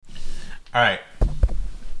All right.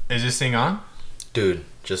 Is this thing on? Dude,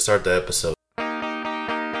 just start the episode.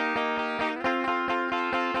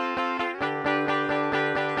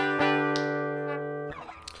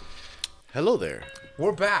 Hello there.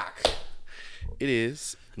 We're back. It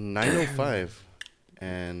is 9:05,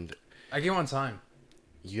 and I came on time.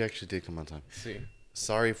 you actually did come on time. See,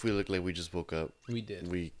 Sorry if we look like we just woke up. we did.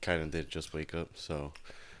 We kind of did just wake up, so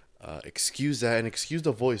excuse that and excuse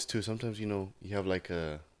the voice too. Sometimes you have like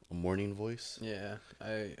a morning voice. Yeah,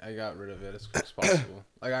 I got rid of it as quick as possible.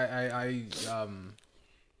 Like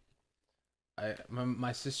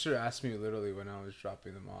my sister asked me literally when I was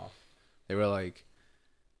dropping them off. They were like,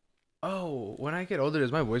 "Oh, when I get older,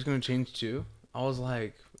 is my voice gonna change too?" I was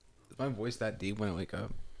like, "Is my voice that deep when I wake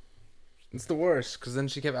up?" It's the worst, because then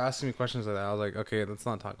she kept asking me questions like that. I was like, "Okay, let's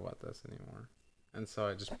not talk about this anymore." And so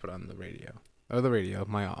I just put on the radio,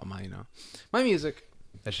 my music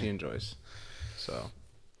that she enjoys. So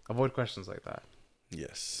avoid questions like that.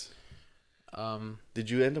 Yes. Um, Did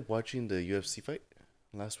you end up watching the UFC fight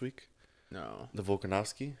last week? no. The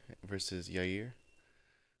Volkanovski versus Yair?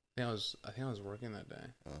 I think I was working that day.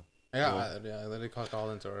 Oh. Yeah, Well- I literally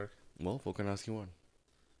called into work. Well, Volkanovski won.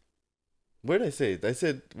 What did I say?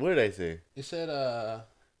 What did I say? You said,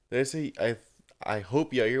 Did I say I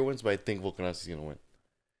hope Yair wins, but I think Volkanovski's gonna win.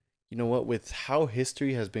 You know what? With how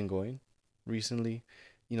history has been going recently,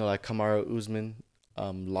 like Kamaru Usman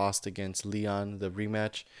lost against Leon the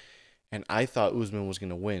rematch, and I thought Usman was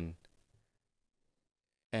gonna win.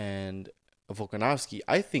 And Volkanovski,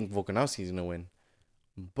 I think Volkanovski's gonna win.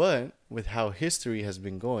 But with how history has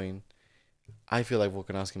been going, I feel like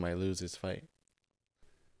Volkanovski might lose this fight.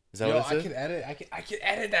 Is that yo, what I said? I could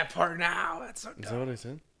edit that part now. That's so Is that dumb. what I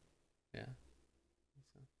said? Yeah.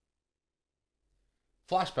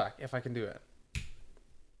 Flashback, if I can do it.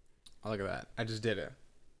 Oh, look at that. I just did it.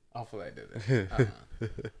 Hopefully I did it.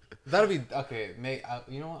 That'll be, okay, mate,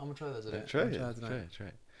 you know what? I'm gonna try that today. Try I'm it. gonna Try it. Try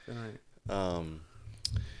it. Tonight.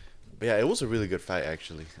 But yeah, it was a really good fight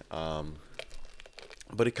actually.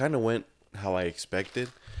 But it kind of went how I expected.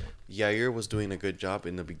 Yair was doing a good job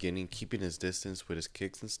in the beginning, keeping his distance with his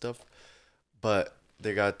kicks and stuff. But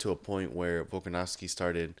they got to a point where Volkanovski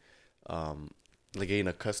started, like getting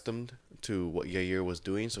accustomed to what Yair was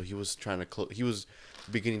doing. So he was trying to he was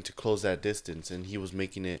beginning to close that distance, and he was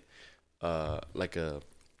making it, like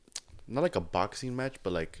not like a boxing match,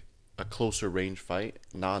 but like a closer range fight,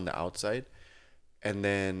 not on the outside. And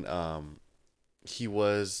then he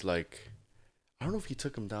was like, I don't know if he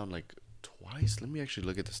took him down like twice. Let me actually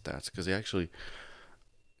look at the stats, because they actually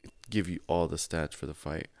give you all the stats for the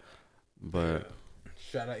fight. But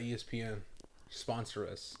Shout out ESPN. Sponsor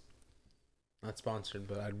us. Not sponsored,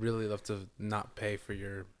 but I'd really love to not pay for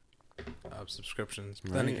your subscriptions.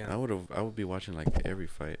 But then right, again, I would be watching like every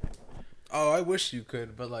fight. oh, I wish you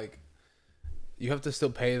could, but like, you have to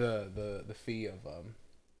still pay the fee of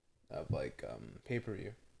pay per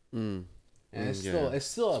view, Mm. and Yeah. it's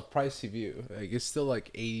still a pricey view. Like it's still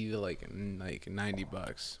like $80 to like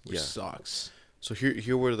 $90, which Yeah. sucks. So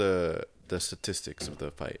here were the statistics of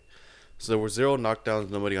the fight. So there were 0 knockdowns.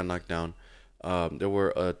 Nobody got knocked down. There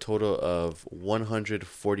were a total of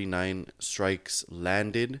 149 strikes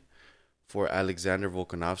landed for Alexander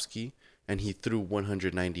Volkanovski, and he threw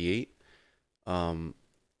 198.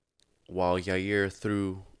 While Yair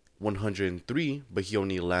threw 103, but he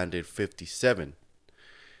only landed 57.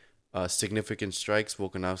 Significant strikes,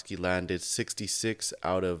 Volkanovski landed 66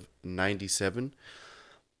 out of 97,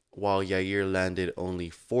 while Yair landed only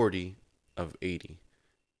 40 of 80.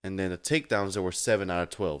 And then the takedowns, there were 7 out of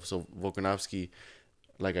 12. So Volkanovski,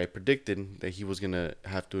 like I predicted, that he was going to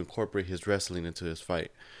have to incorporate his wrestling into his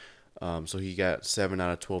fight. So he got 7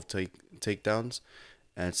 out of 12 takedowns.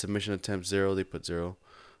 And submission attempts 0, they put 0.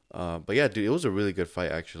 But yeah, dude, it was a really good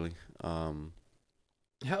fight, actually.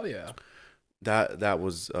 Hell yeah. That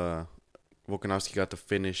was Volkanovski got the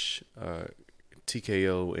finish,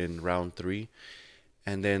 TKO in round 3.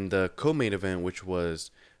 And then the co-main event, which was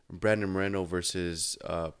Brandon Moreno versus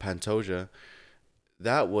Pantoja,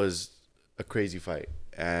 that was a crazy fight.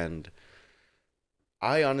 And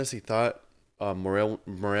I honestly thought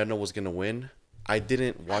Moreno was going to win. I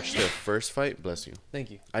didn't watch their first fight. Bless you.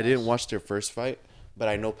 Thank you. I didn't watch their first fight, but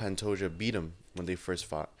I know Pantoja beat him when they first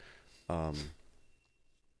fought.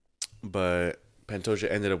 But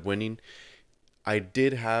Pantoja ended up winning. I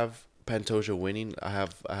did have Pantoja winning. I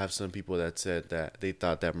have some people that said that they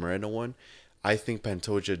thought that Moreno won. I think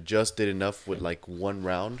Pantoja just did enough with like one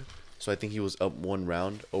round. So I think he was up one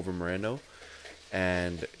round over Moreno.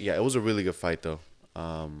 And yeah, it was a really good fight though.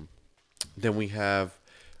 Then we have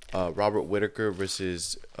Robert Whittaker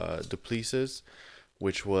versus Duplessis,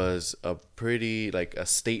 which was a pretty like a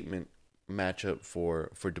statement matchup for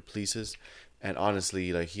Duplessis, and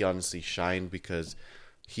honestly, like he honestly shined because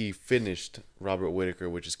he finished Robert Whitaker,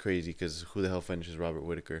 which is crazy because who the hell finishes Robert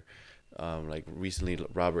Whitaker? Like recently,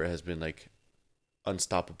 Robert has been like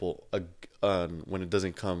unstoppable when it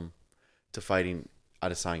doesn't come to fighting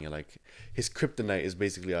Adesanya. Like his kryptonite is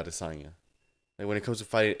basically Adesanya. Like when it comes to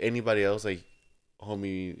fighting anybody else, like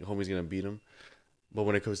homie's gonna beat him. But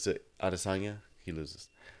when it comes to Adesanya, he loses.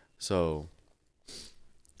 So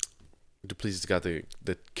Duplessis got the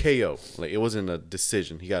KO. Like it wasn't a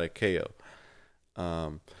decision. He got a KO.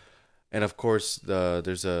 And of course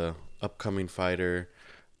there's a upcoming fighter,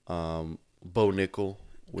 Bo Nickel,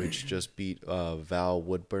 which just beat Val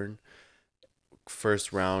Woodburn.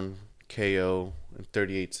 First round KO in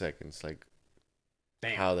 38 seconds. Like,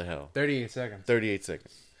 damn. How the hell? 38 seconds. 38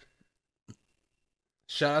 seconds.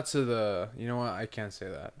 Shout out to the... You know what? I can't say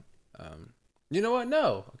that. You know what?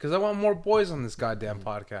 No. Because I want more boys on this goddamn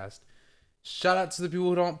podcast. Shout out to the people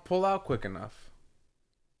who don't pull out quick enough.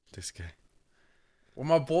 This guy. Where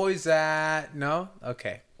my boys at? No?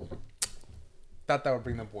 Okay. Thought that would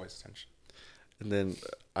bring the boys' attention. And then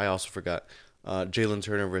I also forgot. Jalen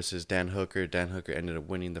Turner versus Dan Hooker. Dan Hooker ended up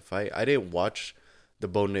winning the fight. I didn't watch the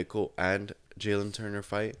Bo Nickel and Jalen Turner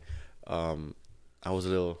fight. I was a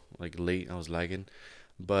little like late. I was lagging,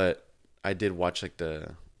 but I did watch like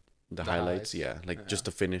the highlights. Yeah, like just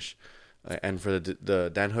the finish. And for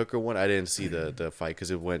the Dan Hooker one, I didn't see the fight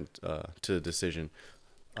because it went to the decision.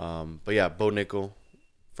 But yeah, Bo Nickel,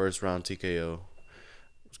 first round TKO.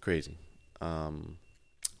 It was crazy.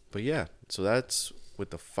 But yeah, so that's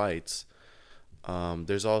with the fights.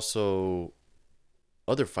 There's also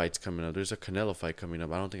other fights coming up. There's a Canelo fight coming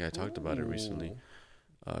up. I don't think I talked about it recently.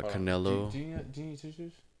 Canelo. Do you need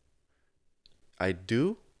tissues? I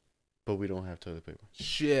do, but we don't have toilet paper.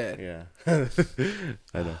 Shit. Yeah.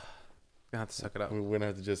 I know. Gonna have to suck it up. We're gonna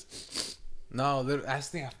have to just. No, that's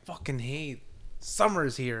the thing I fucking hate.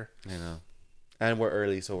 Summer's here. I know. And we're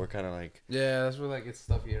early, so we're kind of like. Yeah, that's where like it's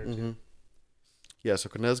stuff here too. Mm-hmm. Yeah, so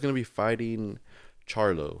Canelo's gonna be fighting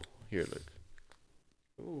Charlo. Here, look.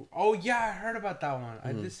 Ooh. Oh yeah, I heard about that one.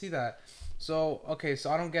 I did see that. So okay,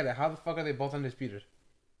 so I don't get it. How the fuck are they both undisputed?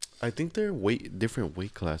 I think they're different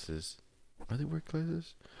weight classes. Are they weight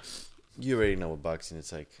classes? You already know what boxing.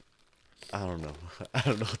 It's like, I don't know. I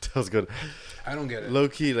don't know what the hell's good. I don't get it. Low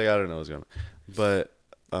key, like I don't know what's going on. But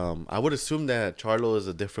I would assume that Charlo is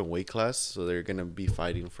a different weight class, so they're gonna be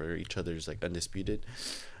fighting for each other's like undisputed.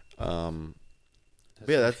 But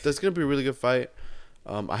yeah, that's gonna be a really good fight.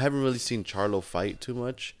 I haven't really seen Charlo fight too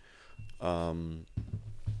much. I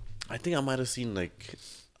think I might have seen like,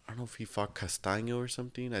 I don't know if he fought Castaño or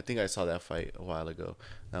something. I think I saw that fight a while ago.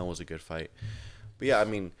 That was a good fight. But yeah, I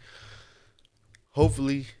mean,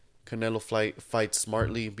 hopefully Canelo fights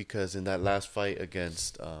smartly, because in that last fight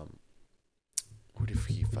against who did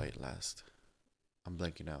he fight last? I'm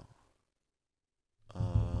blanking out. Do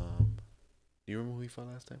you remember who he fought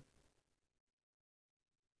last time?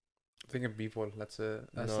 I think of B-Ball. That's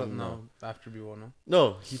no. After B-Ball, no.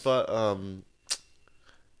 No, he fought. I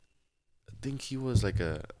think he was like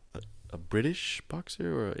a British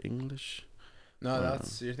boxer or an English. No,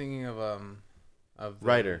 that's you're thinking of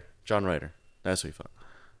Ryder, John Ryder. That's who he fought.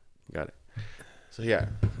 Got it. So yeah,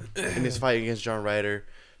 in his fight against John Ryder,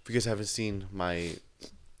 if you guys haven't seen my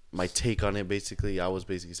take on it, basically, I was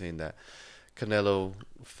basically saying that Canelo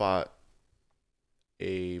fought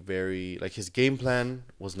a very, like, his game plan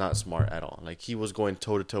was not smart at all. Like, he was going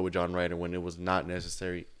toe to toe with John Ryder when it was not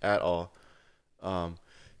necessary at all.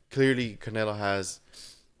 Clearly, Canelo has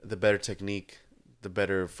the better technique, the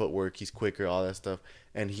better footwork. He's quicker, all that stuff,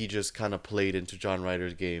 and he just kind of played into John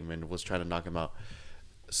Ryder's game and was trying to knock him out.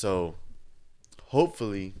 So,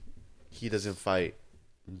 hopefully, he doesn't fight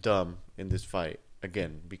dumb in this fight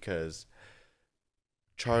again, because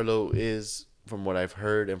Charlo is, from what I've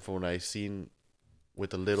heard and from what I've seen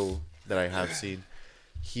with the little that I have seen,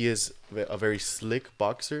 he is a very slick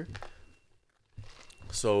boxer.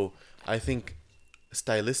 So I think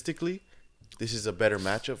stylistically, this is a better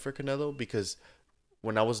matchup for Canelo, because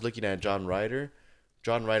when I was looking at John Ryder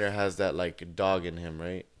has that like dog in him,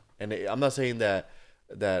 right? And I'm not saying that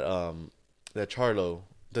Charlo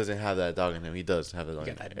doesn't have that dog in him. He does have a dog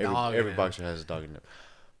in him. Every boxer has a dog in him.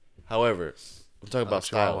 However, I'm talking about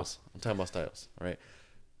styles. All right.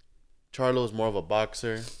 Charlo is more of a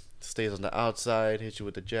boxer, stays on the outside, hits you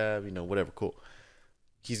with the jab, whatever, cool.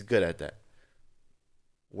 He's good at that.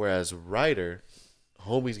 Whereas Ryder,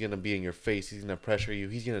 homie's going to be in your face. He's going to pressure you.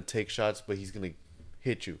 He's going to take shots, but he's going to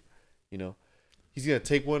hit you, He's going to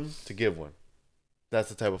take one to give one. That's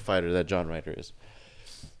the type of fighter that John Ryder is.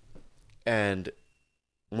 And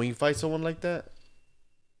when you fight someone like that,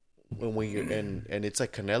 when you're and it's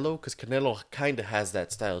like Canelo, because Canelo kind of has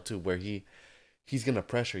that style too, where he's gonna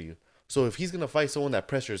pressure you. So if he's gonna fight someone that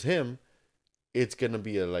pressures him, it's gonna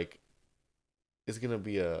be a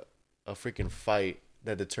freaking fight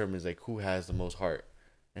that determines like who has the most heart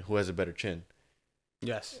and who has a better chin.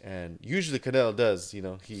 Yes. And usually Canelo does, you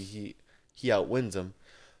know, he outwins him.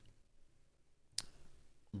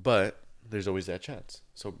 But there's always that chance.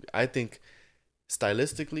 So I think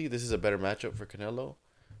stylistically this is a better matchup for Canelo.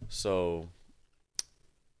 So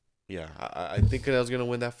yeah, I think Canelo's gonna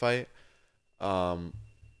win that fight. I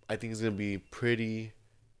think it's gonna be pretty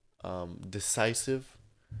decisive.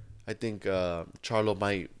 I think Charlo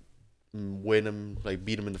might win him, like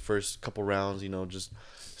beat him in the first couple rounds. You know, just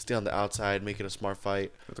stay on the outside, make it a smart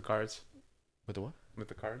fight. With the cards. With the what? With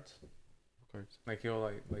the cards. Cards. Like he'll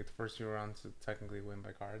like the first few rounds to technically win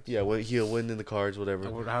by cards. Yeah, well, he'll win in the cards, whatever.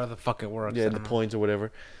 How the fuck it works? Yeah, in the points or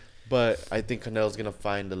whatever. But I think Canelo's gonna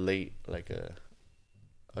find the late, like a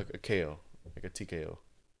KO, like a TKO,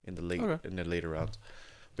 in the late in the later rounds.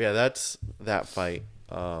 But yeah, that's that fight.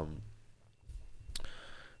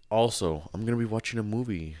 Also, I'm gonna be watching a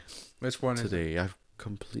movie. Which one today? I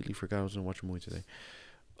completely forgot I was gonna watch a movie today.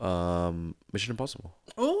 Mission Impossible.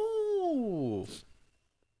 Oh,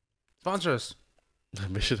 sponsor us.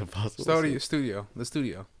 Mission Impossible. Studio. The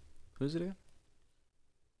studio. Who's it again?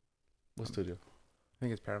 What studio? I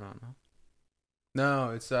think it's Paramount. No,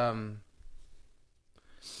 it's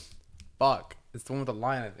Fuck. It's the one with the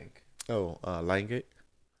lion, I think. Oh, Lionsgate.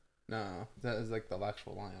 No, that is like the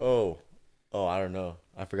actual lion. Oh, I don't know.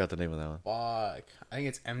 I forgot the name of that one. Fuck. I think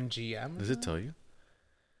it's MGM. Does it tell you?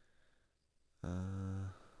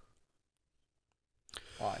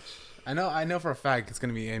 Watch. I know for a fact it's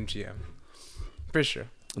gonna be MGM. Pretty sure.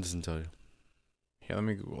 It doesn't tell you. Here, let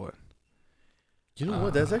me Google it. You know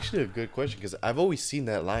what? That's actually a good question because I've always seen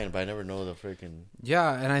that lion, but I never know the freaking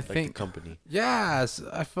and I like think the company. Yes,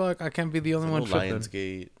 I feel like I can't be the only one.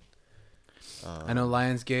 Lionsgate. I know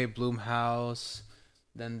Lionsgate, Blumhouse.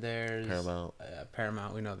 Then there's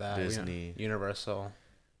Paramount. We know that. Disney. Universal.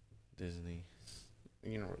 Disney.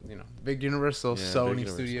 You know, big Universal. Yeah, Sony big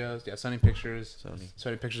Universal. Studios. Yeah, Sony Pictures.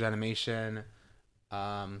 Sony Pictures Animation.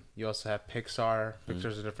 You also have Pixar.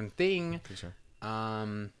 Pixar's a different thing. Pixar.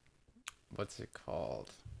 What's it called?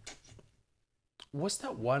 What's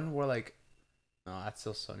that one where like? No, that's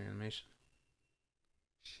still Sony Animation.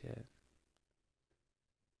 Shit.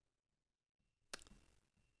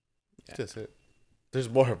 Yeah. That's it. There's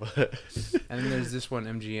more, but. And then there's this one,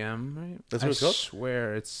 MGM, right? That's what it's called? I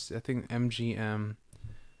swear I think MGM.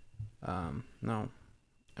 No.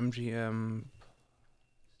 MGM.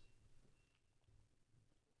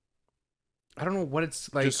 I don't know what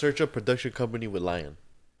it's like. Just search up production company with lion.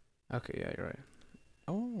 Okay, yeah, you're right.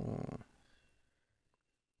 Oh.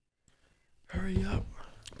 Hurry up.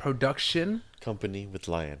 Production Company with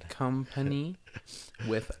lion. company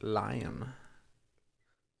with lion.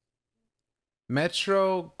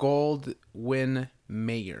 Metro Goldwyn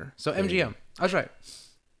Mayer. So There you MGM. I was right.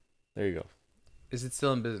 There you go. Is it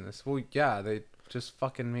still in business? Well, yeah, they just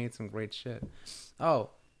fucking made some great shit.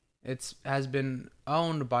 Oh, has been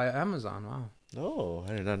owned by Amazon. Wow. No,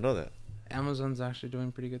 I did not know that. Amazon's actually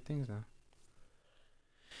doing pretty good things now.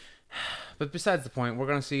 But besides the point, we're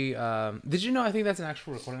gonna see. Did you know? I think that's an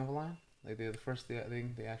actual recording of a lion. Like the first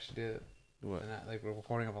thing they actually did. What? Like a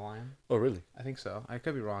recording of a lion. Oh, really? I think so. I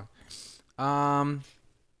could be wrong.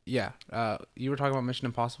 Yeah. You were talking about Mission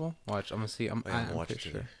Impossible. Watch. I'm gonna see. I'm pretty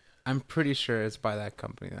sure. I'm pretty sure it's by that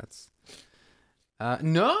company. That's.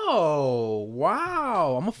 No.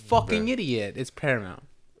 Wow. I'm a fucking idiot. It's Paramount.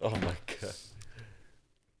 Oh my god.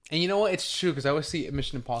 And you know what? It's true because I always see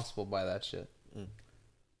Mission Impossible by that shit.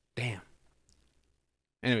 Damn.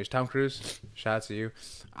 Anyways, Tom Cruise, shout out to you.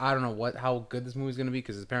 I don't know how good this movie's gonna be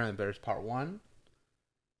because apparently there's part 1.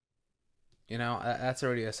 You know, that's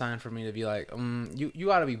already a sign for me to be like, you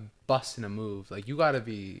gotta be busting a move. Like you gotta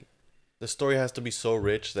be. The story has to be so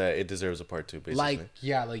rich that it deserves a part 2, basically.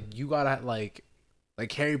 Like you gotta like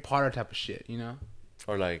Harry Potter type of shit, you know.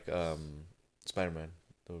 Or like Spider-Man,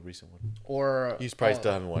 the recent one. Or You probably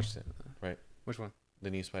still haven't watched it, right? Which one?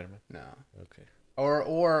 The new Spider-Man. No. Okay. Or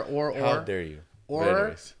How dare you?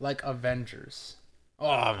 Or like Avengers.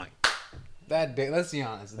 Oh my, that day. Let's be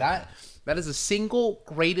honest. That is the single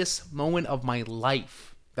greatest moment of my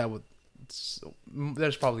life.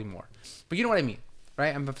 There's probably more, but you know what I mean,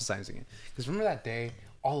 right? I'm emphasizing it because remember that day.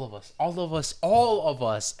 All of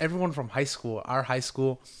us, everyone from our high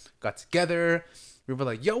school, got together. We were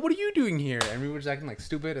like, "Yo, what are you doing here?" And we were just acting like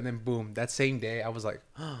stupid. And then boom, that same day, I was like,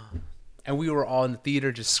 and we were all in the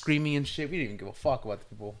theater just screaming and shit. We didn't even give a fuck about the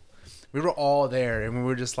people. We were all there, and we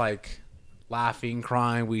were just like, laughing,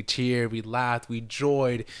 crying, we cheered, we laughed, we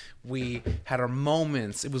joyed, we had our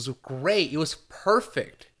moments. It was great. It was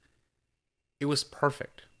perfect. It was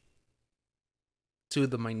perfect. To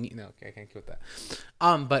the minute. No, okay, I can't quote that.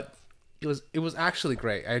 But it was actually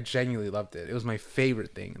great. I genuinely loved it. It was my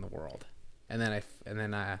favorite thing in the world. And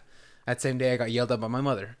then that same day I got yelled at by my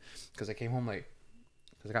mother because I came home late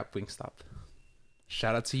because I got Wingstop.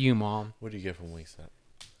 Shout out to you, Mom. What do you get from Wingstop?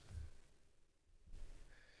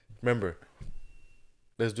 Remember,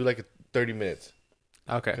 let's do like a 30 minutes.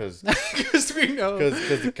 Okay. Because we know.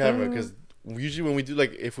 Because the camera. Because usually when we do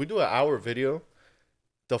like, if we do an hour video,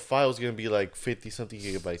 the file's going to be like 50 something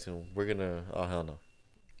gigabytes. And we're going to, oh, hell no.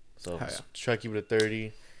 So try to keep it at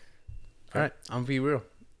 30. All right. I'm be real.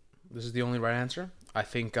 This is the only right answer. I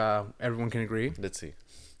think everyone can agree. Let's see.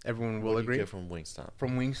 Everyone will agree. What do you get from Wingstop?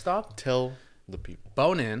 From Wingstop? Tell the people.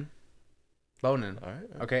 Bone in. All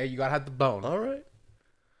right. Okay, you gotta have the bone. All right.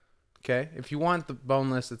 Okay, if you want the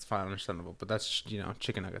boneless, it's fine, understandable. But that's,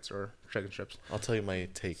 chicken nuggets or chicken strips. I'll tell you my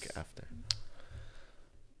take after.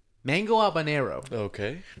 Mango habanero.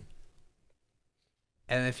 Okay.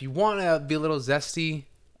 And if you want to be a little zesty,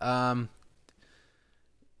 garlic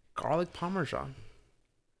parmesan.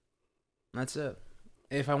 That's it.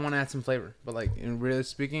 If I want to add some flavor. But, like, in really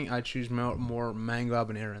speaking, I choose more mango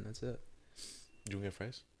habanero, and that's it. You want to get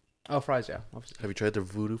fries? Oh, fries, yeah. Have you tried the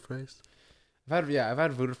voodoo fries? I've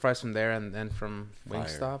had voodoo fries from there and then from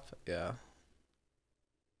Wingstop. Yeah.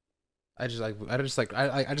 I just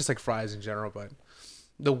like fries in general, but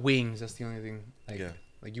the wings, that's the only thing.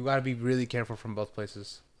 Like you gotta be really careful from both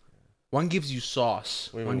places. One gives you sauce.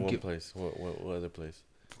 Wait, one place. What other place?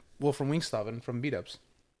 Well, from Wingstop and from Beat Ups.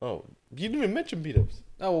 Oh, you didn't even mention Beat Ups.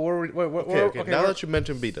 Oh, well, okay. Now that you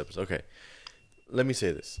mentioned Beat Ups, okay. Let me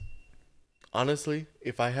say this. Honestly,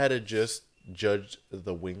 if I had to just judge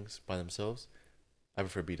the wings by themselves, I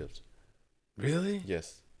prefer Beat Ups. Really?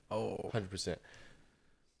 Yes. Oh. 100%.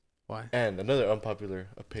 Why? And another unpopular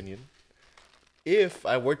opinion. If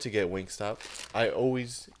I were to get Wingstop, I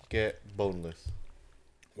always get boneless.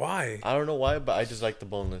 Why? I don't know why, but I just like the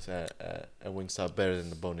boneless at Wingstop better than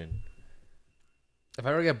the bone-in. If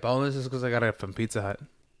I ever get boneless, it's because I got it from Pizza Hut.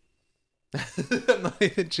 I'm not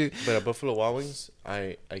even cheating. But at Buffalo Wild Wings,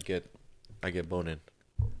 I get bone-in.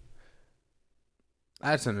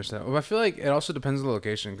 That's understandable. I feel like it also depends on the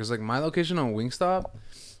location. Because, like, my location on Wingstop,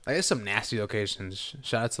 I get some nasty locations.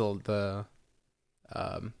 Shout out to the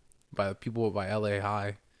by people by LA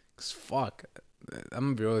High. Because, fuck. I'm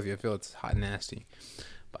going to be real with you. I feel it's hot and nasty.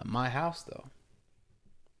 But my house, though,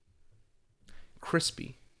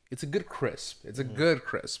 crispy. It's a good crisp. It's a good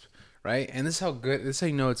crisp, right? And this is how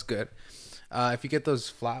you know it's good. If you get those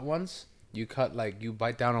flat ones, you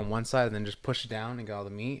bite down on one side and then just push it down and get all the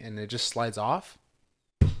meat, and it just slides off.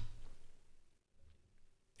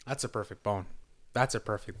 That's a perfect bone. That's a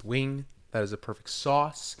perfect wing. That is a perfect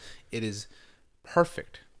sauce. It is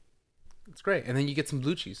perfect. It's great. And then you get some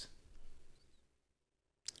blue cheese.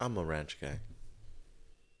 I'm a ranch guy.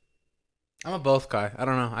 I'm a both guy. I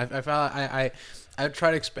don't know. I try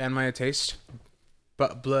to expand my taste,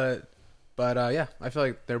 but yeah, I feel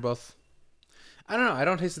like they're both. I don't know. I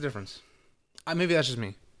don't taste the difference. Maybe that's just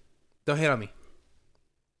me. Don't hate on me.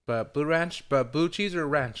 But blue cheese or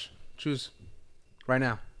ranch, choose right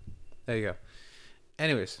now. There you go.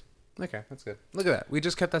 Anyways, okay, that's good. Look at that. We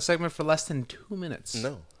just kept that segment for less than 2 minutes.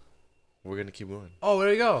 No, we're gonna keep going. Oh,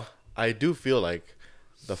 there you go. I do feel like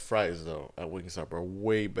the fries though at Wingstop are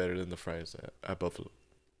way better than the fries at Buffalo.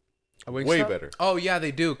 Way better. Oh yeah,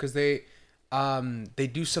 they do because they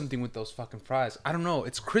do something with those fucking fries. I don't know.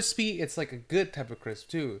 It's crispy. It's like a good type of crisp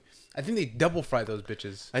too. I think they double fry those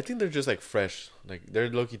bitches. I think they're just like fresh. Like they're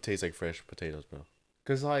low-key taste like fresh potatoes, bro.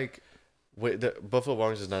 Cause like, wait, the Buffalo Wild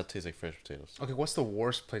Wings does not taste like fresh potatoes. Okay, what's the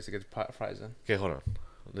worst place to get fries in? Okay, hold on.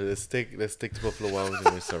 Let's stick to Buffalo Wild Wings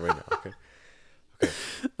and we start right now. Okay.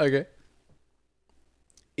 Okay.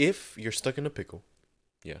 If you're stuck in a pickle,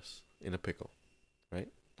 yes, in a pickle, right?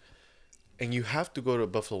 And you have to go to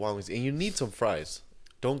Buffalo Wild Wings and you need some fries.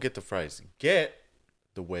 Don't get the fries. Get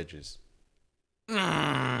the wedges. You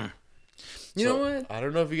know what? I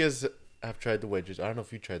don't know if you guys have tried the wedges. I don't know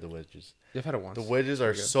if you tried the wedges. You've had it once. The wedges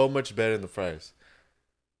are so much better than the fries.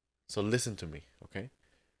 So listen to me, okay?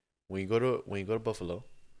 When you go to Buffalo,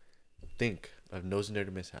 think of Nose and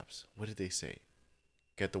Nerdy Mishaps. What did they say?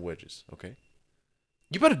 Get the wedges, okay?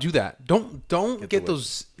 You better do that. Don't get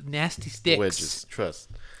those nasty sticks. Wedges, trust.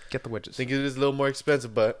 Get the wedges. Think it is a little more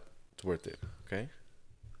expensive, but it's worth it, okay?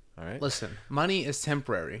 All right? Listen, money is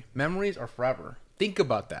temporary. Memories are forever. Think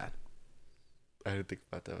about that. I didn't think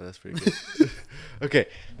about that, but that's pretty good. Okay,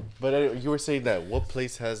 but you were saying that what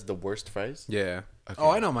place has the worst fries? Yeah. Okay. Oh,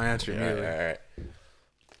 I know my answer All immediately. right.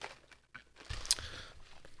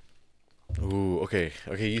 Ooh, okay.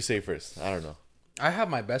 Okay, you say first. I don't know. I have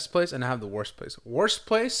my best place and I have the worst place. Worst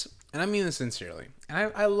place, and I mean this sincerely.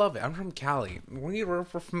 And I love it. I'm from Cali. We're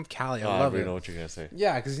from Cali. I I love already it. know what you're gonna say.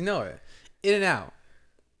 Yeah, because you know it. In-N-Out.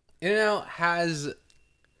 In-N-Out has...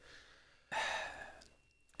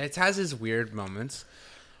 It has its weird moments,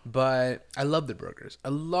 but I love the burgers. I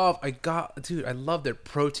love their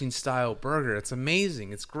protein style burger. It's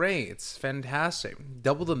amazing. It's great. It's fantastic.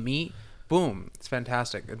 Double the meat, boom. It's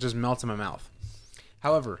fantastic. It just melts in my mouth.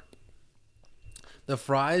 However, the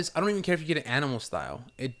fries, I don't even care if you get it animal style.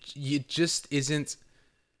 It just isn't.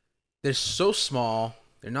 They're so small.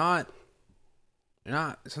 They're not.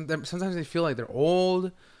 Sometimes they feel like they're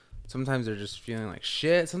old. Sometimes they're just feeling like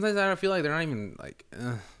shit. Sometimes I don't feel like they're not even like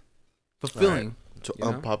fulfilling. Right. So you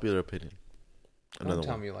know? unpopular opinion. Don't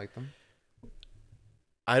tell me you like them.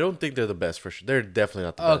 I don't think they're the best for sure. They're definitely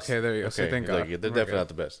not the best. Okay, there you go. So thank God. They're We're definitely good. not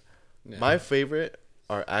the best. Yeah. My favorite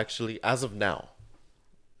are actually, as of now,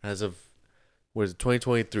 what is it,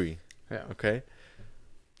 2023? Yeah. Okay.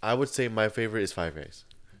 I would say my favorite is Five Guys.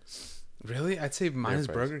 Really? I'd say mine is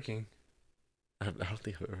fries. Burger King. I don't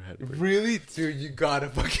think I've ever had Burger. Really? Dude, you gotta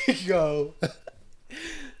fucking go.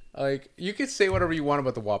 Like, you could say whatever you want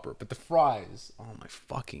about the Whopper, but the fries, oh my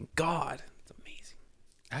fucking God. It's amazing.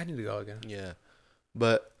 I need to go again. Yeah.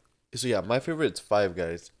 But, so yeah, my favorite is Five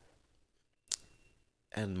Guys.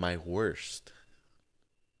 And my worst.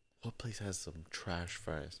 What place has some trash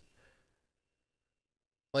fries?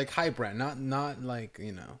 Like high brand, not like,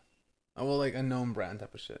 well, like a known brand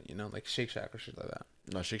type of shit, like Shake Shack or shit like that.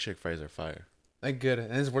 No, Shake Shack fries are fire. Like good,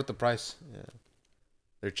 and it's worth the price. Yeah.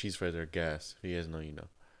 Their cheese fries are gas. If you guys know, you know.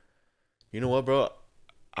 You know what, bro?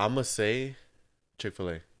 I'm going to say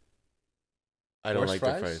Chick-fil-A. I don't Worst like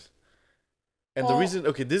fries? their fries. And Well- the reason,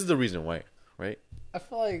 okay, this is the reason why, right? I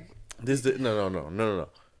feel like No.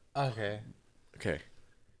 okay. Okay.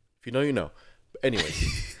 If you know, you know. But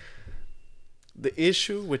anyways, the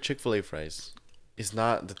issue with Chick-fil-A fries is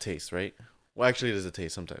not the taste, right? Well, actually, it is the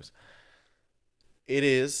taste sometimes. It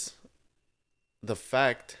is the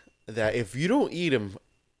fact that if you don't eat them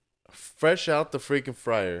fresh out the freaking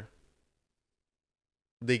fryer,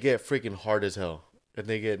 they get freaking hard as hell. And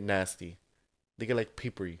they get nasty. They get like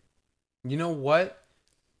papery. You know what?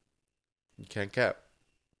 You can't cap.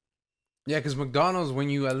 Yeah, because McDonald's, when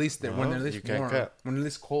you at least when they're at you least can't warm, cut. when they're at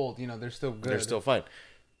least cold, they're still good. They're still fine.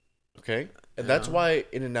 Okay? And that's Yeah. why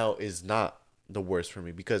In-N-Out is not the worst for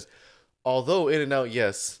me. Because although In-N-Out,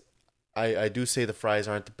 yes, I do say the fries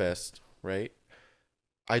aren't the best, right?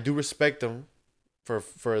 I do respect them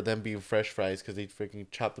for them being fresh fries because they freaking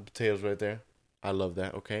chop the potatoes right there. I love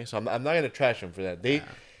that, okay? So I'm not going to trash them for that.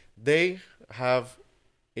 They have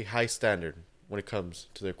a high standard when it comes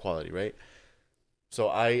to their quality, right? So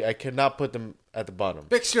I cannot put them at the bottom.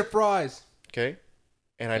 Fix your fries. Okay?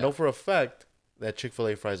 And I know for a fact that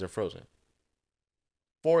Chick-fil-A fries are frozen.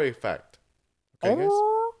 For a fact. Okay, guys?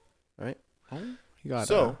 All right? You got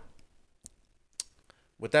So,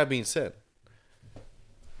 with that being said,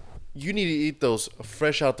 you need to eat those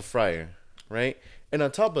fresh out the fryer, right? And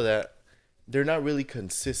on top of that, they're not really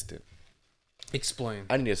consistent. explain.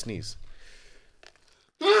 I need to sneeze.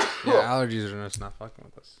 Yeah, allergies are just not fucking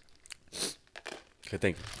with us. Okay,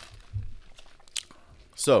 thank you.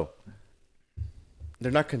 So,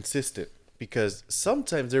 they're not consistent because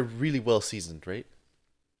sometimes they're really well seasoned, right?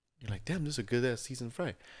 You're like, damn, this is a good ass seasoned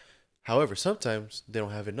fry. However, sometimes they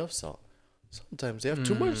don't have enough salt. Sometimes they have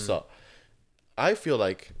too much salt. I feel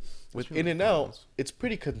like with really In-N-Out, balance. it's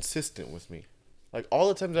pretty consistent with me. Like all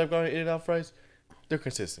the times I've gone to In-N-Out fries, they're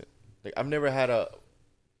consistent. Like I've never had a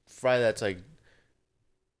fry that's like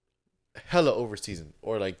hella over seasoned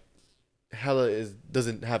or like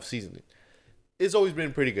doesn't have seasoning. It's always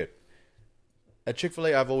been pretty good. At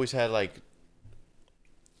Chick-fil-A, I've always had like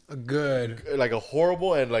A good. a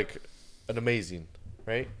horrible and like an amazing,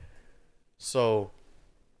 right? So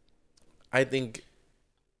I think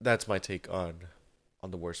that's my take on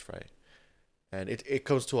the worst fry. And it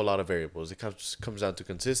comes to a lot of variables. It comes down to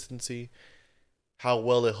consistency, how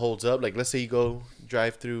well it holds up. Like let's say you go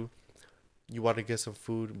drive through, you want to get some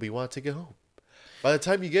food, but you want to take it home. By the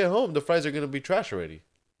time you get home, the fries are gonna be trash already.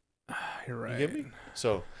 You're right. You get me?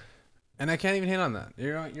 So And I can't even hit on that.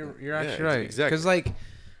 You're actually Yeah, right. exactly.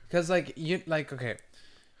 Because you okay.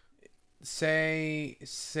 Say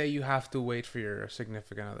you have to wait for your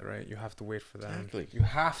significant other, right? You have to wait for them. Exactly. You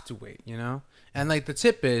have to wait, And like the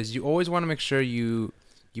tip is, you always want to make sure you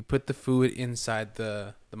You put the food inside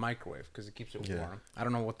the microwave because it keeps it Yeah. warm. I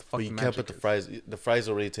don't know what the fuck. But you the can't magic put the is. fries. The fries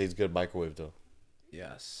already taste good microwave though,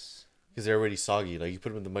 Yes. because they're already soggy. Like you put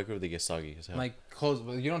them in the microwave, they get soggy. As hell. Like close,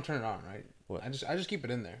 but you don't turn it on, right? What? I just keep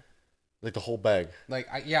it in there. Like the whole bag. Like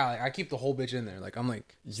I keep the whole bitch in there. Like I'm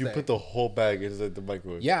like. You stay. put the whole bag inside the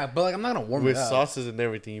microwave. Yeah, but like I'm not gonna warm With it up. sauces and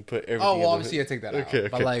everything, you put everything. Oh well, in obviously I take that out. Okay,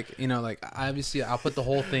 But okay. like like obviously I'll put the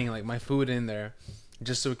whole thing, like my food in there,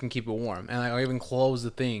 just so it can keep it warm, and like, I'll even close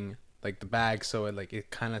the thing, like the bag, so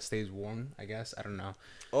it kind of stays warm. I guess I don't know.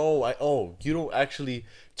 You don't actually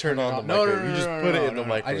turn on the No, microwave. You just put it in the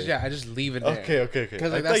microwave. I just leave it there. Okay.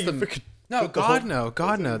 Because like I that's thought the you freaking no put the God whole- no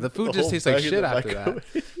God no. The food the just whole tastes like bag in shit the after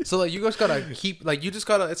microwave. that. So like you just gotta keep like you just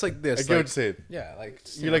gotta. It's like this. I get like, what you're saying. Yeah, like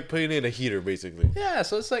just, You're like putting it in a heater, basically. yeah.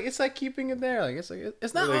 So it's like keeping it there. Like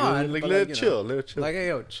it's not Like, on. like but, let you it know. chill, let it chill. Like, hey,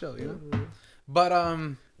 yo, chill, you know? But,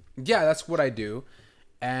 yeah, that's what I do.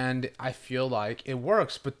 And I feel like it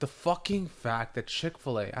works. But the fucking fact that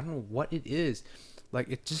Chick-fil-A, I don't know what it is. Like,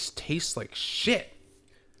 it just tastes like shit.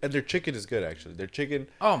 And their chicken is good, actually. Their chicken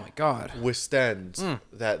Oh, my God. withstands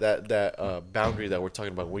that boundary that we're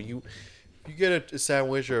talking about. When you get a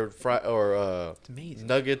sandwich or amazing.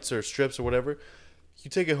 nuggets or strips or whatever, you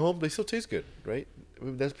take it home, they still taste good, right? I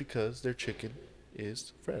mean, that's because their chicken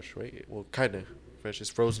is fresh, right? Well, kind of fresh. It's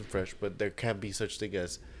frozen fresh, but there can't be such thing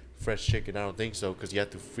as fresh chicken. I don't think so, because you have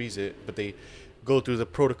to freeze it. But they go through the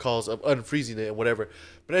protocols of unfreezing it and whatever.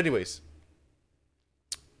 But anyways,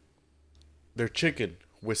 their chicken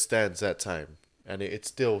withstands that time, and it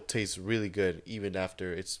still tastes really good even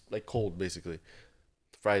after it's like cold, basically.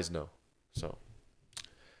 Fries, no. So,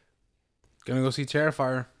 Gonna go see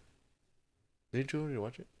Terrifier. didn't you already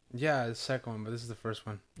watch it? Yeah, the second one, but this is the first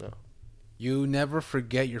one. No. You never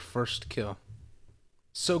forget your first kill.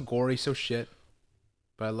 So gory, so shit.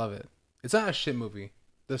 But I love it. It's not a shit movie.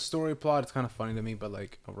 The story plot is kind of funny to me, but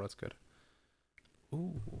like overall it's good.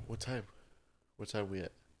 Ooh. What time? What time we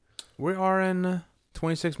at? We are in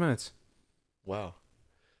 26 minutes. Wow.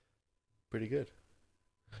 Pretty good.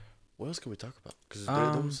 What else can we talk about? Because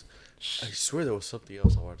I swear there was something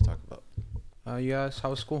else I wanted to talk about. You guys, how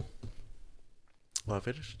was school? Well, I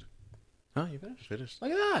finished. Huh? You finished? Finished.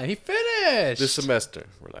 Look at that. He finished. This semester.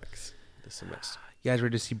 Relax. This semester. You guys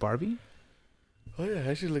ready to see Barbie? Oh, yeah.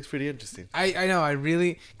 Actually looks pretty interesting. I know. I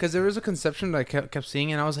really... Because there was a conception that I kept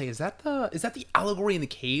seeing, and I was like, is that the allegory in the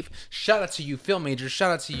cave? Shout out to you film majors.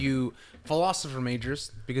 Shout out to you philosopher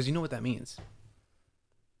majors. Because you know what that means.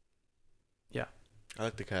 Yeah. I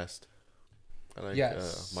like the cast. I like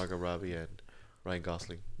Yes. Margot Robbie and Ryan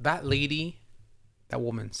Gosling. That lady... That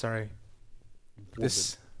woman, sorry.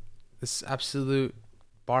 This absolute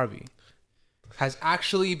Barbie has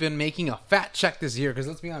actually been making a fat check this year. Because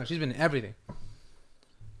let's be honest, she's been in everything.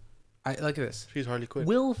 I look at this. She's Harley Quinn.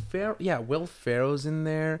 Will Ferrell's in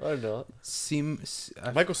there. I know.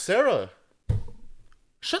 Michael Cera.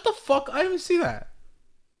 Shut the fuck! I didn't even see that.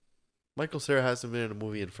 Michael Cera hasn't been in a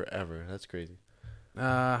movie in forever. That's crazy.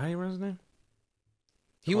 How do you remember his name?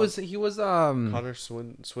 He was Connor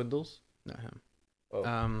Swindles. not him.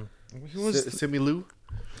 Oh. He was Simu Liu.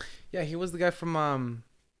 yeah, he was the guy from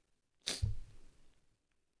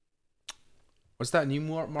what's that new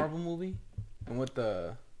Marvel movie? And with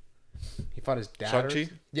he fought his dad. Shang-Chi?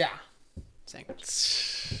 Yeah. Same.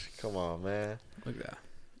 Come on, man. Look at that.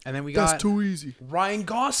 And then we got too easy. Ryan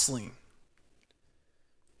Gosling.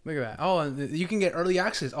 Look at that. Oh, and you can get early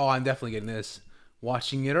access. Oh, I'm definitely getting this.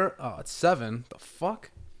 Watching it. Oh, it's 7. The fuck?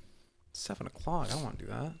 7 o'clock. I don't want to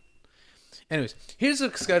do that. Anyways, here's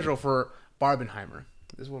the schedule for Barbenheimer.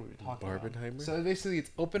 This is what we're talking about. Barbenheimer? So basically, it's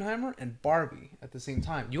Oppenheimer and Barbie at the same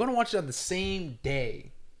time. You want to watch it on the same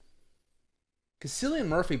day. Because Cillian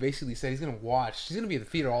Murphy basically said he's going to watch. He's going to be at the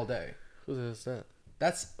theater all day. Who is that?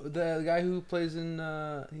 That's the guy who plays in.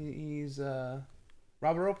 He's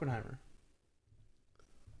Robert Oppenheimer.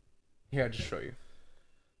 Here, I'll just show you.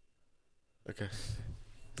 Okay.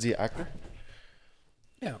 Is he an actor?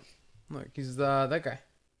 Yeah, look, he's that guy.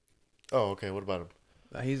 Oh, okay. What about him?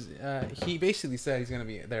 He basically said he's gonna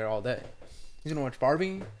be there all day. He's gonna watch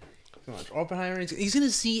Barbie. He's gonna watch Oppenheimer. He's gonna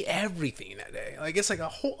see everything that day. Like it's like a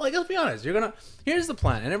whole. Like let's be honest. Here's the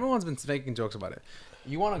plan, and everyone's been making jokes about it.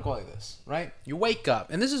 You want to go like this, right? You wake up,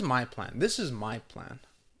 and this is my plan.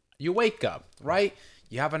 You wake up, right?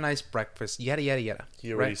 You have a nice breakfast, yada yada yada.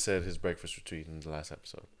 He already said his breakfast routine in the last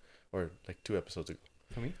episode, or like 2 episodes ago.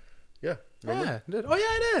 For me? Yeah. Remember? Yeah, I did. Oh yeah,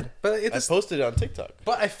 I did. But I posted it on TikTok.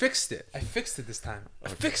 But I fixed it. This time. I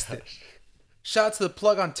fixed it. Shout out to the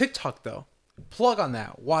plug on TikTok though. Plug on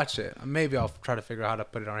that. Watch it. Maybe I'll try to figure out how to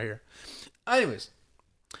put it on here. Anyways,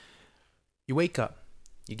 you wake up.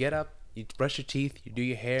 You get up. You brush your teeth. You do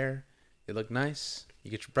your hair. You look nice.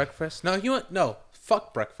 You get your breakfast. No, you want no.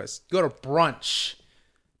 Fuck breakfast. Go to brunch.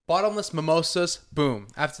 Bottomless mimosas. Boom.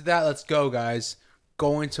 After that, let's go, guys.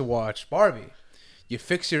 Going to watch Barbie. You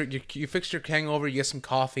fix you fix your hangover. You get some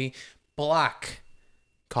coffee. Black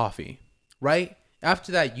coffee. Right.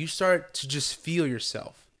 After that, you start to just feel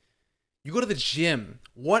yourself. You go to the gym.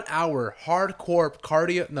 1 hour hardcore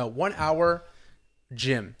cardio. No, 1 hour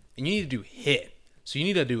gym. And you need to do HIIT. So you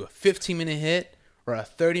need to do a 15-minute HIIT or a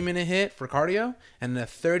 30-minute HIIT for cardio and a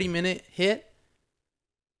 30-minute HIIT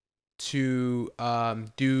to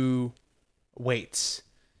do weights.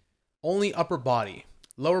 Only upper body.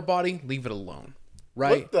 Lower body, leave it alone.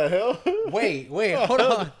 Right? What the hell? Wait, hold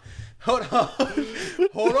on.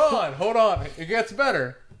 Hold on. It gets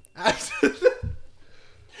better.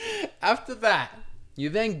 After that, you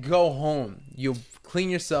then go home. You clean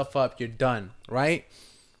yourself up. You're done, right?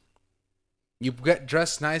 You get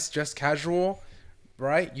dressed nice, dressed casual,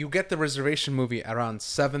 right? You get the reservation movie around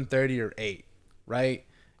 7:30 or 8, right?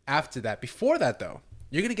 After that, before that though,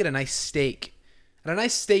 you're gonna get a nice steak at a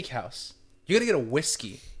nice steakhouse. You're gonna get a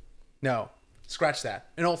whiskey. No, scratch that.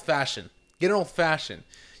 An old fashioned. Get an old fashioned.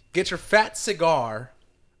 Get your fat cigar,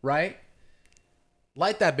 right?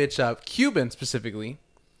 Light that bitch up, Cuban specifically.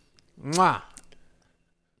 Mwah.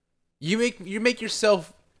 You make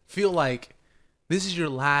yourself feel like this is your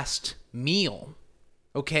last meal,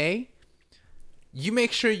 okay? You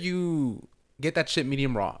make sure you get that shit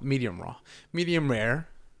medium medium rare.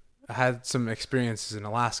 I had some experiences in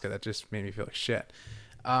Alaska that just made me feel like shit.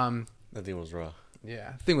 That thing was raw.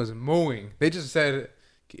 Yeah, the thing was mooing. They just said,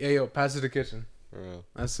 "Hey, yo, pass it to the kitchen." Raw.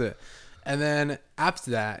 That's it. And then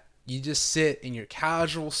after that, you just sit in your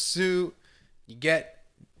casual suit. You get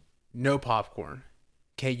no popcorn.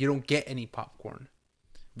 Okay, you don't get any popcorn.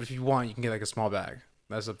 But if you want, you can get like a small bag.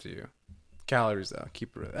 That's up to you. Calories though,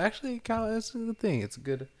 keep it. Actually, that's a good thing. It's a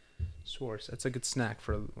good source. It's a good snack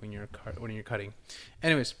for when you're cutting.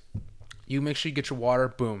 Anyways, you make sure you get your water.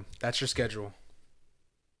 Boom. That's your schedule.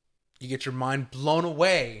 You get your mind blown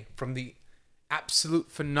away from the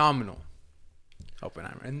absolute phenomenal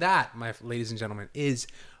Oppenheimer. And that, my ladies and gentlemen, is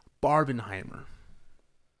Barbenheimer.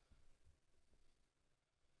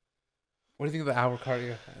 What do you think of the hour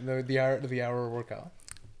cardio? The hour workout?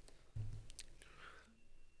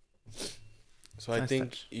 So I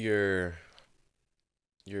think your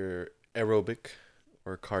aerobic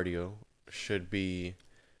or cardio should be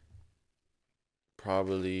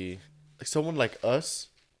probably like someone like us,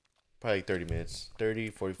 probably like 30 minutes, 30,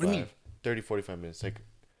 45, 30, 45 minutes. Like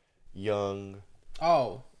young,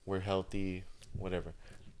 we're healthy, whatever.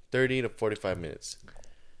 30 to 45 minutes.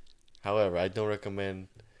 However, I don't recommend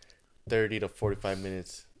 30 to 45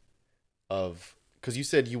 minutes of, because you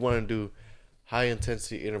said you want to do high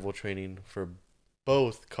intensity interval training for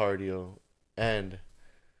both cardio and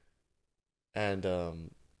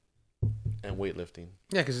weightlifting.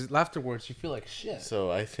 Yeah, because afterwards you feel like shit.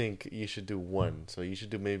 So I think you should do one. So you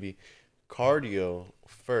should do maybe cardio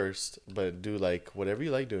first, but do like whatever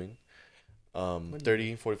you like doing.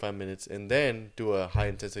 30, 45 minutes, and then do a high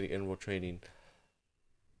intensity interval training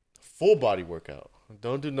full body workout.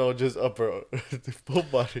 Don't do no just upper full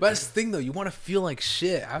body. But that's the thing though, you want to feel like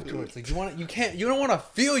shit afterwards. Like you don't want to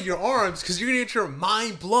feel your arms because you're gonna get your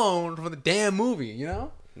mind blown from the damn movie. You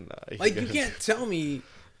know? Nah, like you can't tell me.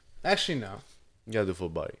 Actually, no. You gotta do full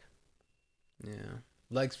body. Yeah,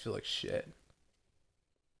 legs feel like shit.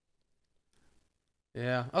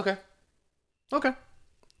 Yeah. Okay.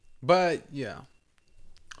 But yeah,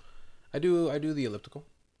 I do the elliptical.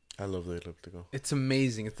 I love the elliptical. It's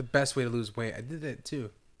amazing. It's the best way to lose weight. I did that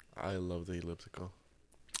too. I love the elliptical.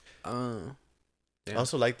 Yeah. I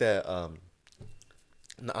also like that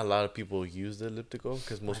not a lot of people use the elliptical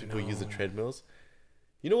because most people use the treadmills.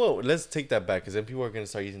 You know what? Let's take that back because then people are going to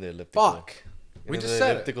start using the elliptical. Fuck. We just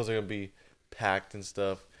said it. The ellipticals are going to be packed and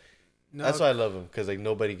stuff. No, that's why I love them because like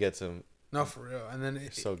nobody gets them. No, for real. And then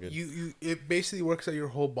so good. It basically works out your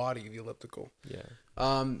whole body, the elliptical. Yeah.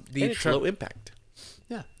 It's low impact.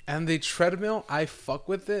 Yeah. And the treadmill, I fuck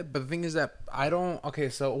with it, but the thing is that I don't. Okay,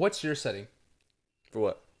 so what's your setting? For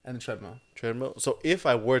what? And the treadmill. Treadmill. So if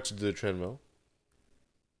I were to do the treadmill,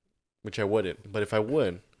 which I wouldn't, but if I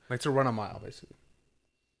would, like to run a mile, basically,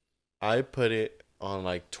 I put it on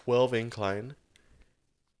like 12 incline,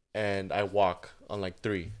 and I walk on like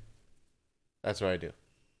 3. That's what I do.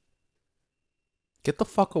 Get the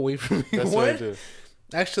fuck away from me. That's what I do.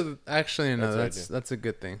 Actually, no. That's a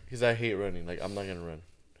good thing. Because I hate running. Like I'm not gonna run.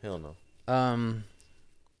 Hell no.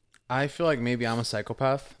 I feel like maybe I'm a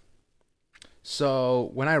psychopath. So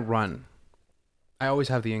when I run, I always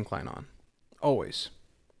have the incline on. Always.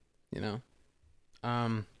 You know?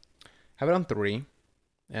 Have it on 3. And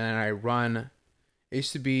then I run It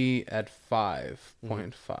used to be at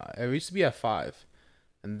 5.5. It used to be at 5.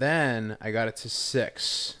 And then I got it to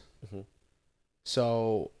 6. Mm-hmm.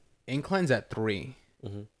 So incline's at 3.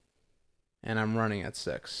 Mm-hmm. And I'm running at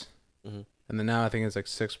 6. Mm-hmm. And then now I think it's like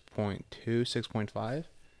 6.2, 6.5.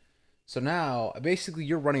 So now basically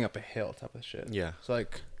you're running up a hill type of shit. Yeah. So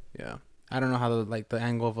like, yeah. I don't know how the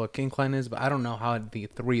angle of a incline is, but I don't know how the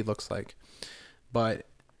 3 looks like. But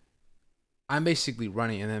I'm basically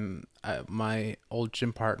running, and then my old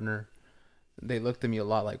gym partner, they looked at me a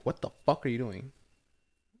lot like, "What the fuck are you doing?"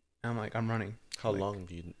 And I'm like, "I'm running." How long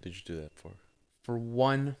did you do that for? For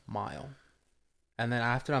 1 mile, and then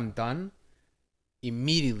after I'm done,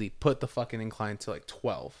 immediately put the fucking incline to like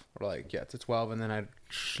 12, or like to 12, and then I'd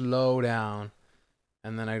slow down,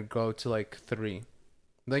 and then I'd go to like 3,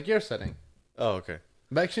 like you're setting. Oh, okay.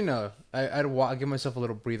 But actually, no, I'd give myself a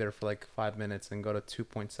little breather for like 5 minutes and go to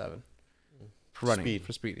 2.7. Running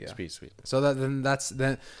for speed, yeah. Speed. So then,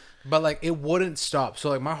 but like it wouldn't stop. So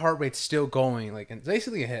like my heart rate's still going, like it's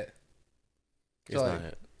basically a hit. It's so not like,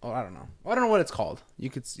 hit. Oh, I don't know. I don't know what it's called. I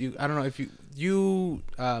don't know if you.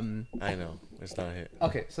 I know it's not a hit.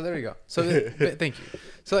 Okay, so there you go. So thank you.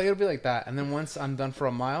 So like, it'll be like that, and then once I'm done for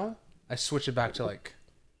a mile, I switch it back to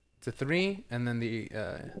 3, and then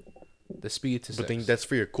the speed to 6. But then that's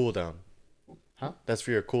for your cooldown. Huh? That's for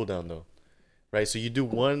your cooldown though, right? So you do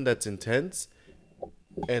one that's intense.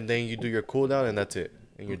 And then you do your cooldown, and that's it,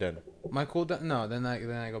 and you're done. My cooldown? No, then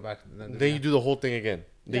I go back. Then you do the whole thing again.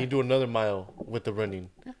 Then you do another mile with the running,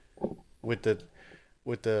 with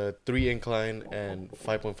the 3 incline and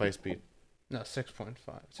 5.5 speed. No, 6.5,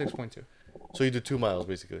 6.2. So you do 2 miles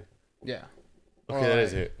basically. Yeah. Okay, that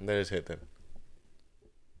is hit. That is hit then.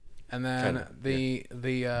 And then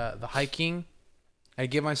the hiking, I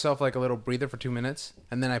give myself like a little breather for 2 minutes,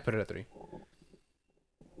 and then I put it at 3.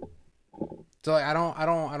 So like I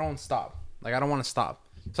don't stop. Like I don't want to stop.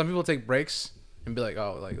 Some people take breaks and be like,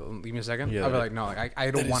 "Oh, like give me a second." Yeah, I'll be like, "No, like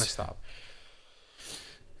I don't want to stop."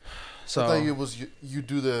 So I thought it was you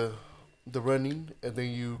do the running and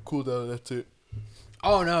then you cool down. That's it.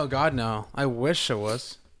 Oh no, God no! I wish it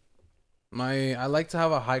was. I like to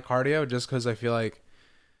have a high cardio just because I feel like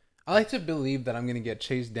I like to believe that I'm gonna get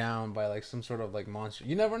chased down by like some sort of like monster.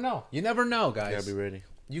 You never know. You never know, guys. You gotta be ready.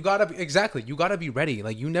 You gotta be You gotta be ready.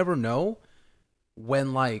 Like you never know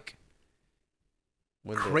when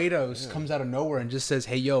Kratos comes out of nowhere and just says,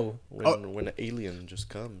 "Hey yo," when an alien just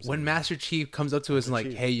comes. When Master Chief comes up to us and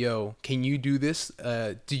like, "Hey yo, can you do this?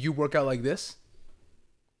 Do you work out like this?"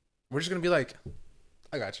 We're just gonna be like,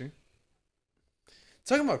 "I got you."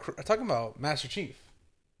 Talking about Master Chief.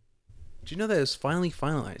 Do you know that it's finally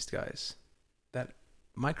finalized, guys? That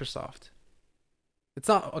Microsoft. It's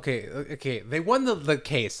not okay. Okay, they won the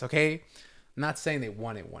case. Okay, I'm not saying they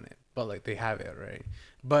won it, but like they have it right.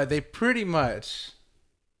 But they pretty much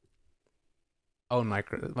own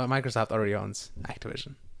Microsoft already owns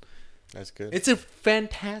Activision. That's good. It's a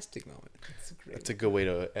fantastic moment. It's a good way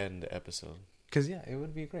to end the episode. Because yeah, it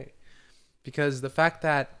would be great. Because the fact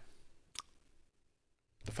that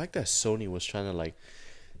Sony was trying to like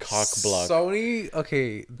cock block Sony,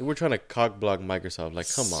 okay, they were trying to cock block Microsoft. Like,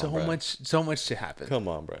 come on, bro. So much to happen. Come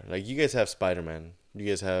on, bro. Like, you guys have Spider-Man. You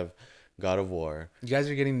guys have God of War. You guys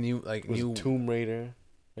are getting new Tomb Raider,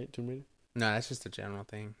 right? Tomb Raider. No, that's just a general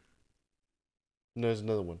thing. No, there's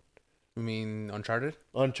another one. You mean Uncharted?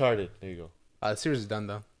 Uncharted. There you go. The series is done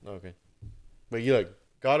though. Okay, but you like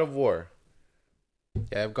God of War.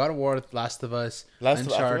 Yeah, God of War, Last of Us, Last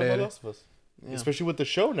Uncharted. Last of Us. Yeah. Especially with the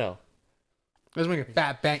show now. Let's make a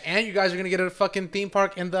fat bang, and you guys are gonna get a fucking theme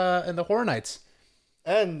park in the Horror Nights.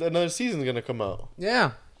 And another season's gonna come out.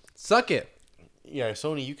 Yeah, suck it. Yeah,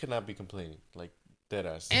 Sony, you cannot be complaining like dead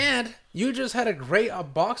ass. And you just had a great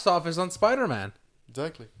box office on Spider-Man.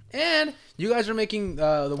 Exactly. And you guys are making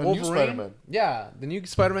the Wolverine. New Spider-Man. Yeah, the new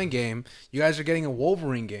Spider-Man game. You guys are getting a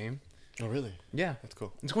Wolverine game. Oh really? Yeah, that's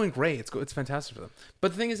cool. It's going great. It's fantastic for them.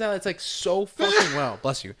 But the thing is that it's like so fucking well.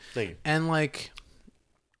 Bless you. Thank you. And like,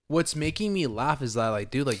 what's making me laugh is that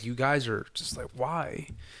like, dude, like you guys are just like, why?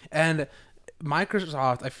 And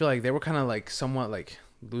Microsoft, I feel like they were kind of like somewhat like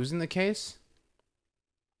losing the case.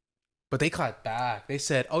 But they clapped back. They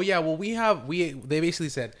said, "Oh yeah, well they basically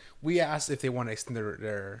said we asked if they want to extend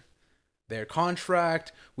their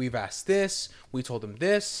contract. We've asked this. We told them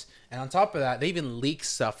this, and on top of that, they even leaked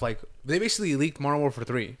stuff. Like they basically leaked Modern Warfare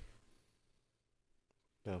 3.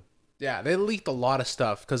 No. Yeah, they leaked a lot of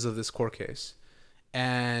stuff because of this court case,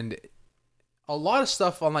 and a lot of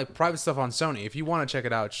stuff on like private stuff on Sony. If you want to check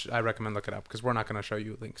it out, I recommend look it up because we're not going to show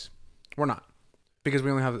you links. We're not because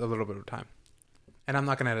we only have a little bit of time. And I'm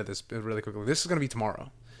not going to edit this really quickly. This is going to be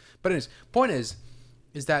tomorrow. But anyways, point is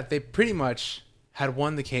that they pretty much had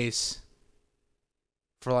won the case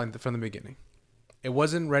from the beginning. It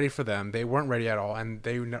wasn't ready for them. They weren't ready at all, and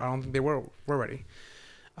I don't think they were ready.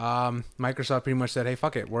 Microsoft pretty much said, "Hey,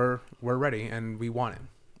 fuck it, we're ready, and we want it.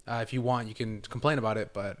 If you want, you can complain about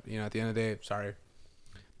it, but at the end of the day, sorry,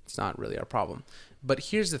 it's not really our problem." But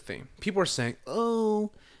here's the thing: people are saying,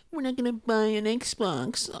 "Oh, we're not gonna buy an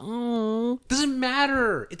Xbox." Oh, doesn't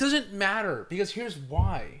matter. It doesn't matter because here's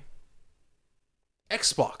why.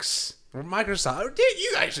 Xbox or Microsoft, dude,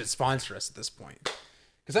 you guys should sponsor us at this point.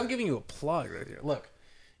 Because I'm giving you a plug right here. Look,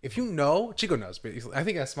 if you know, Chico knows, but I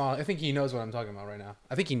think he knows what I'm talking about right now.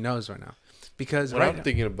 I think he knows right now. Because what I'm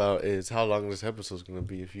thinking about is how long this episode is going to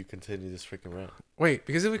be if you continue this freaking rant. Wait,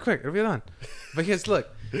 because it'll be quick. It'll be done. Because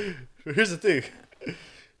look. Here's the thing.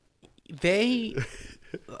 They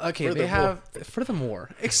have,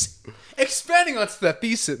 furthermore, expanding onto that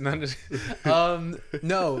thesis.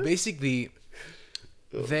 No, basically,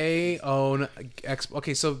 they own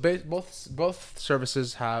Okay, so both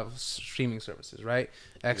services have streaming services, right?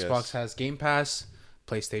 Xbox Yes. has Game Pass,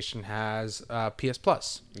 PlayStation has PS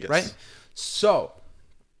Plus, Yes. right? So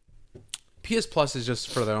PS Plus is just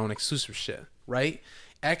for their own exclusive shit, right?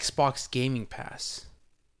 Xbox Gaming Pass,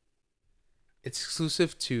 it's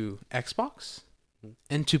exclusive to Xbox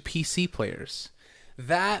and to PC players.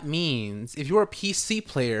 That means if you're a PC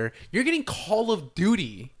player, you're getting Call of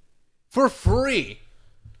Duty for free.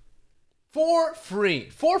 For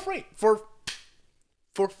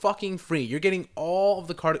fucking free. You're getting all of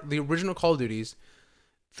the original Call of Duties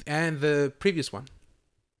and the previous one.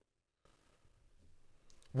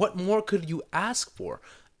 What more could you ask for?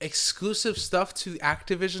 Exclusive stuff to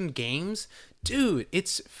Activision games? Dude,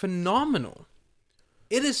 it's phenomenal.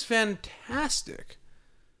 It is fantastic.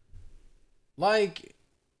 Like,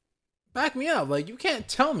 back me up. Like, you can't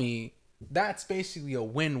tell me that's basically a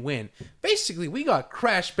win-win. Basically, we got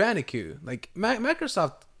Crash Bandicoot. Like,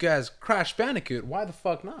 Microsoft has Crash Bandicoot. Why the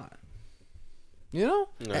fuck not? You know?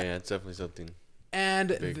 No, yeah, it's definitely something.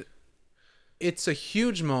 And it's a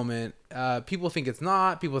huge moment. People think it's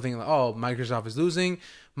not. People think, like, oh, Microsoft is losing.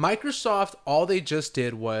 Microsoft, all they just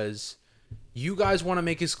did was, you guys want to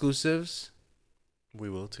make exclusives? We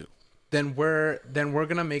will too. Then we're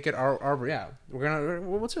gonna make it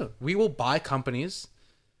we'll too. We will buy companies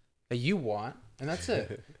that you want, and that's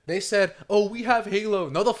it. They said, "Oh, we have Halo."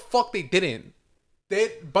 No, the fuck they didn't.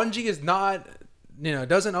 Bungie is not,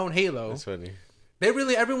 doesn't own Halo. That's funny.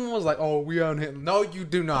 Everyone was like, "Oh, we own Halo." No, you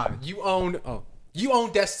do not. You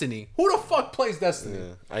own Destiny. Who the fuck plays Destiny?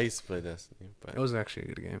 Yeah, I used to play Destiny, but It was actually a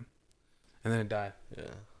good game, and then it died. yeah.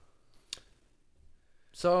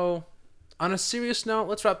 So, on a serious note,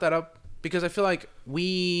 let's wrap that up because I feel like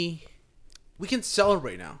we can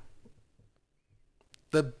celebrate now.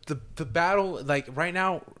 The battle, like right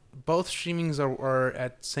now, both streamings are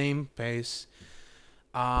at same pace.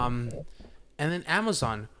 And then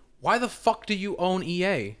Amazon. Why the fuck do you own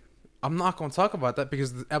EA? I'm not going to talk about that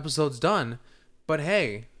because the episode's done. But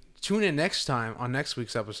hey, tune in next time on next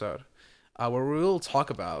week's episode, where we will talk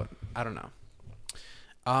about, I don't know.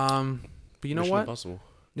 But you know Mission what? Impossible.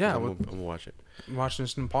 Yeah, I'm gonna watch it. Watch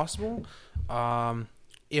Mission Impossible.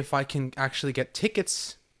 If I can actually get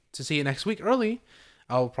tickets to see it next week early,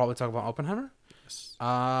 I'll probably talk about Oppenheimer. Yes.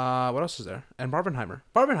 What else is there? And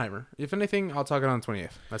Barbenheimer. If anything, I'll talk it on the 28th.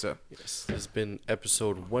 That's it. Yes. This has been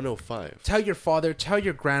episode 105. Tell your father, tell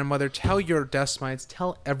your grandmother, tell your deskmates,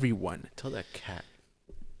 tell everyone. Tell that cat.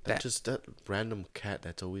 That- That random cat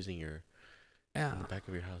that's always in in Yeah. the back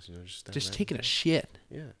of your house, just that Just random taking a cat. shit.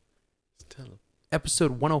 Yeah. Just tell him.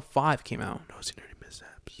 Episode 105 came out. Nosy Nerdy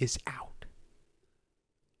Mishaps. Is out.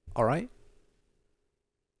 All right?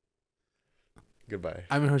 Goodbye.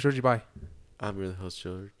 I'm your host, Georgie. Bye. I'm your other host,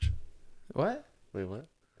 George. What? Wait, what?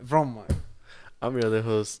 From what? I'm your other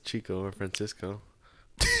host, Chico or Francisco.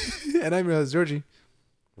 And I'm your host, Georgie.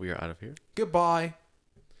 We are out of here. Goodbye.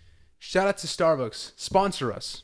 Shout out to Starbucks. Sponsor us.